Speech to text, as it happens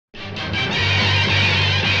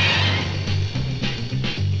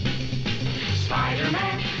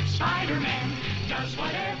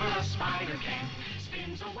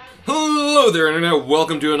Hello there, Internet.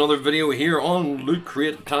 Welcome to another video here on Loot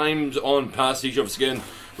Crate Times on PasticheofSkin.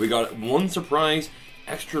 We got one surprise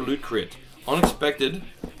extra Loot Crate. Unexpected,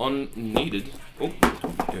 unneeded. Oh,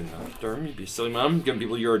 don't be doing that, Durham. You'd be a silly man, giving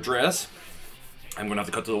people your address. I'm going to have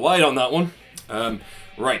to cut to the wide on that one.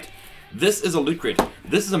 Right. This is a Loot Crate.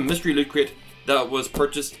 This is a mystery Loot Crate that was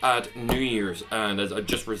purchased at New Year's, and as I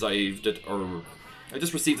just received it, I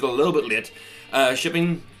just received it a little bit late.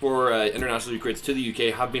 Shipping for international Loot Crates to the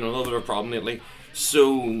UK have been a little bit of a problem lately,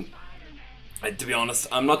 so to be honest,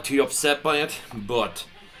 I'm not too upset by it, but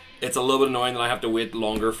it's a little bit annoying that I have to wait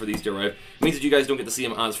longer for these to arrive. It means that you guys don't get to see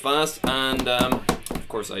them as fast, and of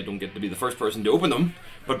course I don't get to be the first person to open them,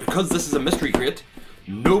 but because this is a mystery crate,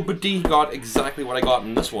 nobody got exactly what I got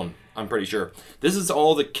in this one, I'm pretty sure. This is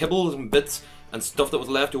all the kibbles and bits and stuff that was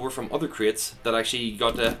left over from other crates that actually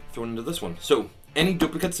got thrown into this one. So any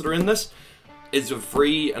duplicates that are in this is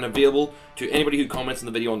free and available to anybody who comments in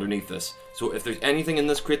the video underneath this. So if there's anything in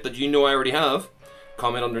this crate that you know I already have,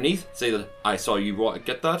 comment underneath, say that I saw you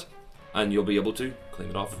get that, and you'll be able to claim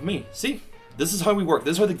it off of me. See, this is how we work.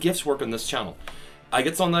 This is how the gifts work on this channel. I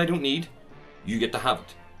get something I don't need, you get to have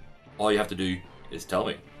it. All you have to do is tell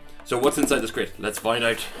me. So what's inside this crate? Let's find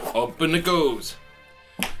out. Open it goes.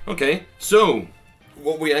 Okay, so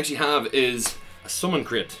what we actually have is a summon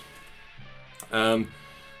crate.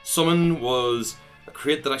 Summon was a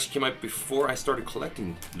crate that actually came out before I started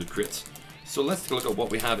collecting loot crates. So let's take a look at what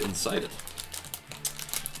we have inside it.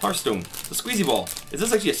 Hearthstone, the squeezy ball. Is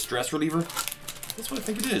this actually a stress reliever? That's what I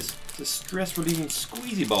think it is. It's a stress relieving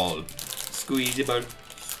squeezy ball. Squeezy ball.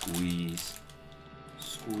 Squeeze.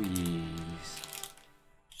 Squeeze.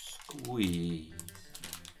 Squeeze.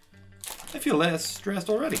 I feel less stressed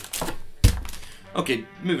already. Okay,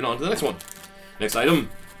 moving on to the next one. Next item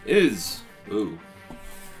is... ooh.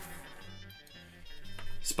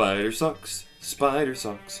 Spider socks,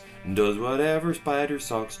 does whatever spider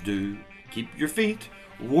socks do. Keep your feet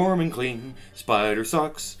warm and clean. Spider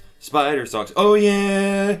socks, oh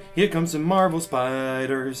yeah! Here comes some Marvel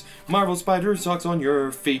spiders. Marvel spider socks on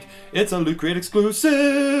your feet. It's a Loot Crate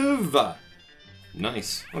exclusive!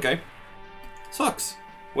 Nice, okay. Socks.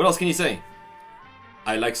 What else can you say?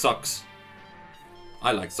 I like socks.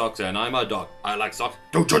 I like socks and I'm a dog. I like socks.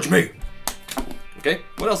 Don't judge me! Okay,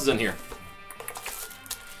 what else is in here?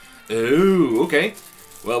 Oh, okay.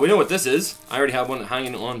 Well, we know what this is. I already have one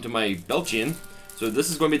hanging onto my belt chain. So this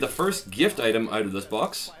is going to be the first gift item out of this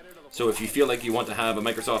box. So if you feel like you want to have a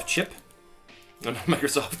Microsoft chip, not a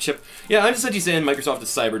Microsoft chip. Yeah, I'm essentially saying Microsoft is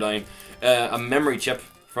Cyberdyne. A memory chip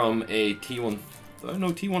from a T1, I don't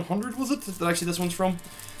know, T100 was it? That actually this one's from?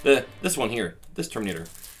 This one here, this Terminator.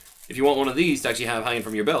 If you want one of these to actually have hanging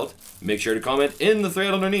from your belt, make sure to comment in the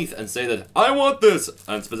thread underneath and say that I want this,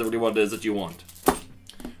 and specifically what it is that you want.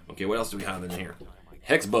 Okay, what else do we have in here?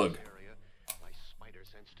 Hex bug.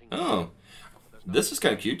 Oh, this is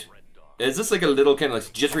kind of cute. Is this like a little kind of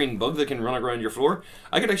like jittering bug that can run around your floor?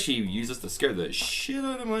 I could actually use this to scare the shit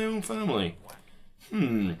out of my own family.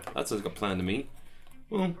 That sounds like a plan to me.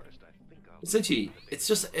 Well, essentially, it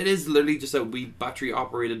is literally just a wee battery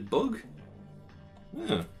operated bug.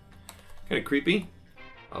 Yeah, kind of creepy.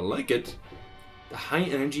 I like it. The high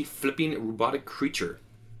energy flipping robotic creature.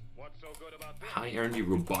 High energy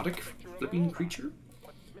robotic flipping creature?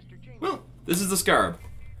 Well, this is the Scarab.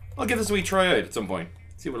 I'll give this a wee try out at some point.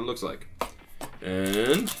 See what it looks like.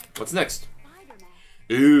 And what's next?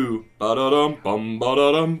 Ooh, ba-da-dum bum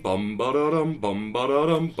ba-da-dum bum ba-da-dum bum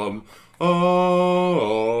ba-da-dum bum. Oh,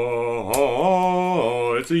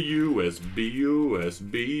 it's a USB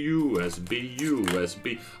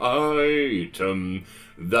item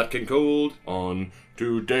that can code on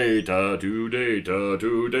to data.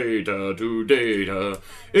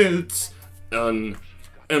 It's an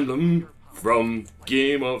emblem from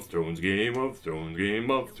Game of Thrones.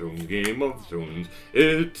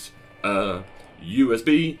 It's a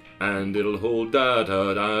USB and it'll hold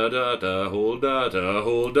data,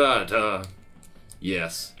 hold data.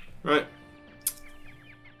 Yes, right.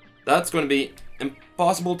 That's going to be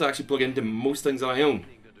impossible to actually plug into most things that I own.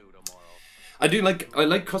 I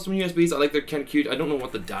like custom USBs. I like they're kind of cute. I don't know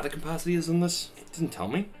what the data capacity is on this. It doesn't tell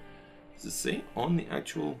me. Does it say on the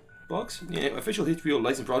actual box? Yeah, official HBO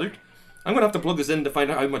license product. I'm going to have to plug this in to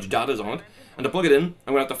find out how much data is on it. And to plug it in,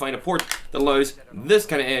 I'm going to have to find a port that allows this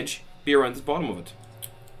kind of edge to be around the bottom of it.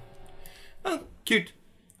 Oh, cute.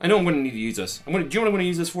 I know I'm going to need to use this. Do you know what I'm going to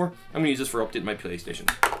use this for? I'm going to use this for updating my PlayStation.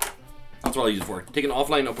 That's what I'll use it for. Taking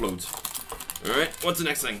offline uploads. Alright, what's the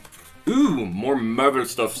next thing? Ooh, more Marvel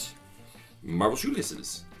stuffs. Marvel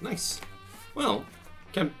shoelaces. Nice. Well,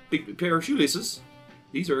 big pair of shoelaces.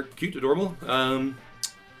 These are cute, adorable.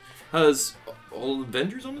 Has all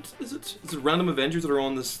Avengers on it, is it? Is it random Avengers that are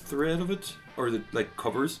on this thread of it? Or the, like,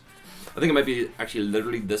 covers? I think it might be actually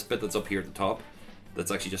literally this bit that's up here at the top.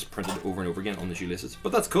 That's actually just printed over and over again on the shoelaces.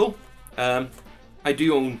 But that's cool. I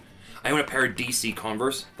own a pair of DC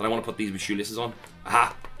Converse that I want to put these shoelaces on.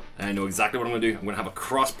 Aha! I know exactly what I'm going to do. I'm going to have a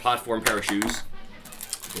cross-platform pair of shoes.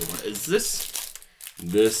 Okay, what is this?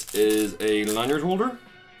 This is a lanyard holder.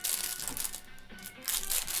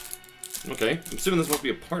 Okay, I'm assuming this must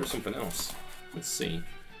be a part of something else. Let's see.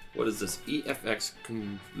 What is this? EFX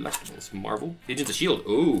Collectibles. Marvel? Agents of S.H.I.E.L.D.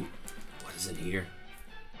 Ooh. What is in here?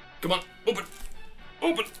 Come on. Open.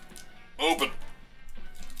 Open. Open.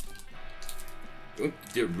 Oh,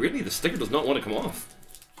 really? The sticker does not want to come off.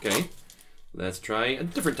 Okay. Let's try a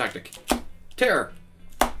different tactic. Tear.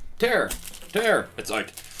 Tear. Tear. It's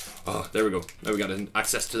out. Oh, there we go. Now we got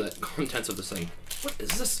access to the contents of this thing. What is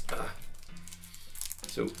this?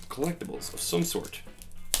 So, collectibles of some sort.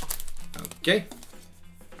 Okay.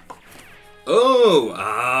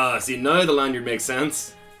 Oh! See, now the lanyard makes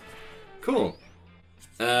sense. Cool.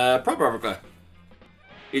 Proper replica.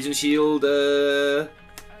 Agent S.H.I.E.L.D.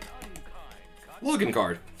 Login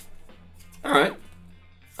card. Alright.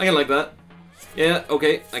 I can like that. Yeah,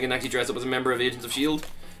 okay. I can actually dress up as a member of Agents of S.H.I.E.L.D.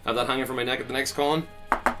 Have that hanging from my neck at the next con.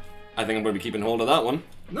 I think I'm going to be keeping hold of that one.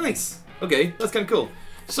 Nice. Okay, that's kind of cool.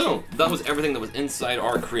 So, that was everything that was inside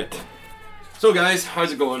our crate. So guys,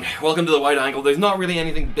 how's it going? Welcome to the wide angle. There's not really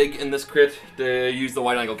anything big in this crate to use the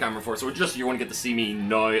wide angle camera for, so it's just you want to get to see me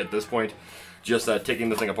now at this point. Just taking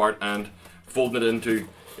the thing apart and folding it into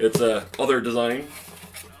its other design.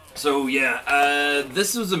 So yeah,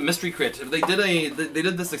 this was a mystery crate. They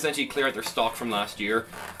did this essentially clear out their stock from last year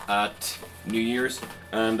at New Year's,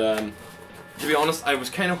 and to be honest, I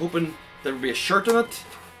was kind of hoping there would be a shirt on it,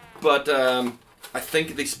 but I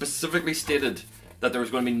think they specifically stated that there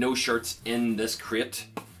was going to be no shirts in this crate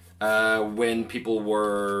when people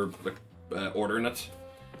were ordering it.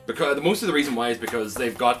 Because most of the reason why is because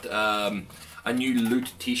they've got a new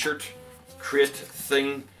loot t-shirt crate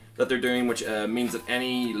thing that they're doing, which means that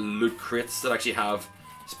any loot crates that actually have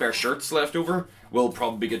spare shirts left over will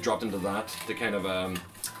probably get dropped into that to kind of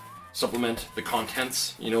supplement the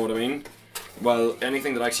contents, you know what I mean? While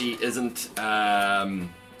anything that actually isn't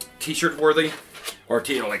t-shirt worthy, or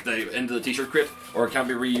like into the t-shirt crate, or can't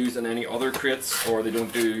be reused in any other crates, or they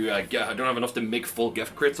don't do don't have enough to make full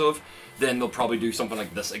gift crates of, then they'll probably do something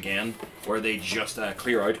like this again, where they just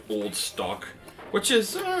clear out old stock, which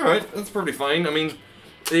is alright. That's probably fine. I mean,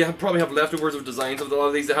 they probably have leftovers of designs of a lot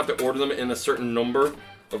of these. They have to order them in a certain number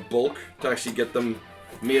of bulk to actually get them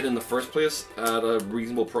made in the first place at a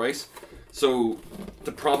reasonable price. So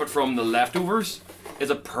to profit from the leftovers is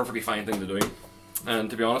a perfectly fine thing to do. And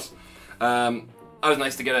to be honest, I was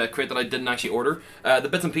nice to get a crate that I didn't actually order. The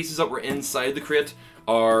bits and pieces that were inside the crate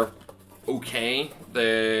are okay.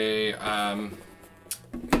 They, I'm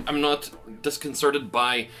not disconcerted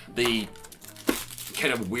by the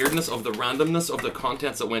kind of weirdness of the randomness of the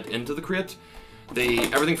contents that went into the crate.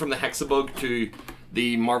 Everything from the Hexabug to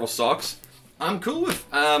the Marvel socks, I'm cool with.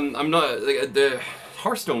 I'm not, the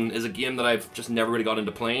Hearthstone is a game that I've just never really got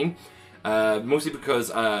into playing. Mostly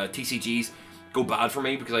because TCGs go bad for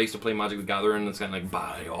me, because I used to play Magic the Gathering and it's kind of like,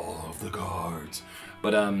 buy all of the cards.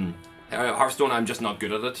 But Hearthstone, I'm just not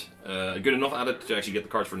good at it. Good enough at it to actually get the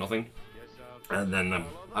cards for nothing. And then I'm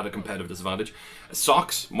at a competitive disadvantage.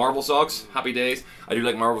 Socks, Marvel socks, happy days. I do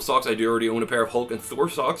like Marvel socks. I do already own a pair of Hulk and Thor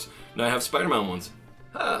socks. Now I have Spider-Man ones.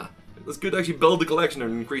 It's good to actually build the collection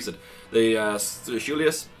and increase it. The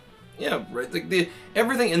shoelace. Yeah, right.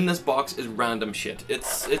 Everything in this box is random shit.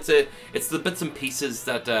 It's the bits and pieces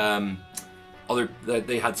that that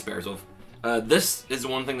they had spares of. This is the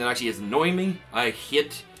one thing that actually is annoying me. I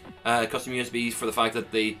hate custom USBs for the fact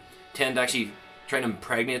that they tend to actually try and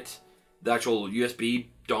impregnate the actual USB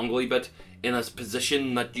dongle bit in a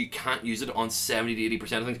position that you can't use it on 70 to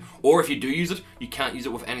 80% of things. Or if you do use it, you can't use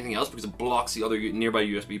it with anything else because it blocks the other nearby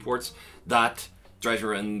USB ports. That drives me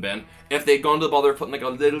around the bend. If they'd gone to the bother of putting like a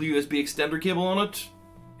little USB extender cable on it,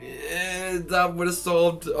 that would have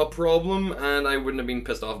solved a problem and I wouldn't have been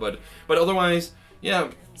pissed off about it. But otherwise,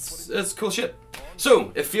 yeah, it's cool shit.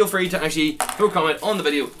 So, feel free to actually throw a comment on the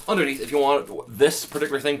video underneath if you want this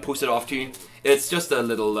particular thing posted off to you. It's just a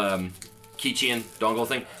little keychain dongle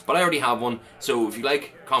thing, but I already have one. So if you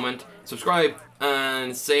like, comment, subscribe,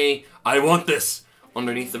 and say, I want this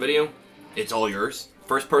underneath the video. It's all yours.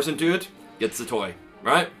 First person to it gets the toy,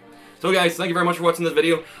 right? So guys, thank you very much for watching this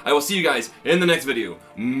video. I will see you guys in the next video.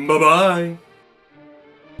 Bye-bye.